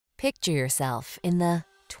Picture yourself in the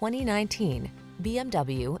 2019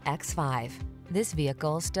 BMW X5. This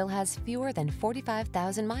vehicle still has fewer than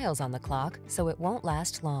 45,000 miles on the clock, so it won't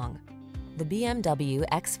last long. The BMW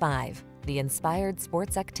X5, the inspired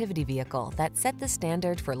sports activity vehicle that set the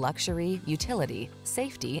standard for luxury, utility,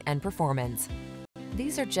 safety, and performance.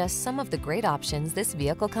 These are just some of the great options this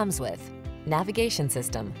vehicle comes with: navigation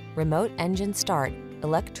system, remote engine start,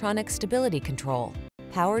 electronic stability control,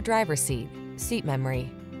 power driver seat, seat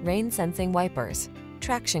memory, rain sensing wipers,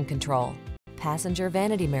 traction control, passenger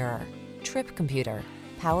vanity mirror, trip computer,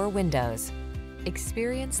 power windows.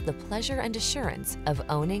 Experience the pleasure and assurance of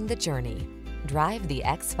owning the journey. Drive the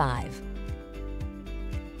X5.